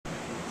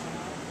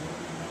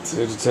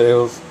See the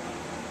tables?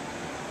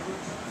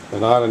 They're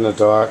not in the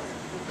dark.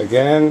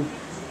 Again,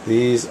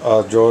 these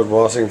are George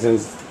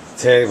Washington's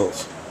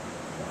tables.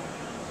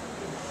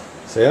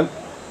 See them?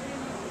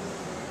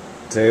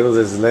 Tables,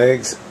 his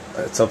legs.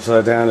 It's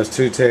upside down. There's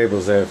two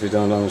tables there if you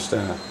don't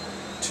understand.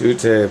 Two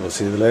tables.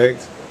 See the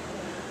legs?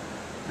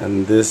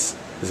 And this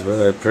is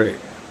where I pray.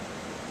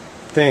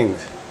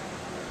 Things.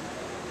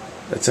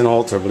 It's an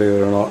altar, believe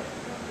it or not.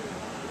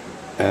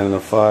 And a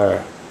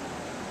fire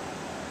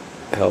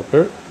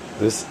helper.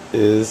 This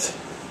is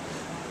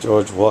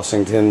George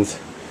Washington's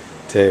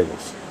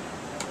tables.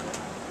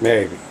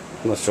 Maybe.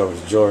 I'm not sure if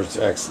it was George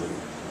actually.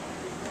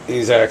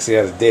 He's actually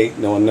had a date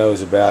no one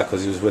knows about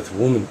because he was with a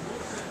woman.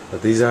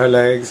 But these are her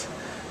legs.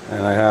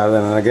 And I have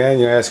them. And again,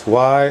 you ask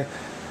why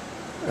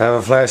I have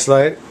a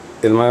flashlight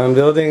in my own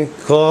building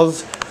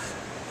because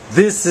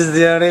this is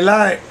the only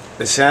light.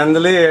 The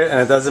chandelier, and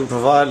it doesn't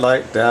provide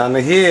light down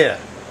here.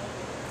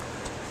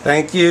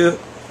 Thank you,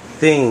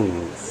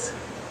 things.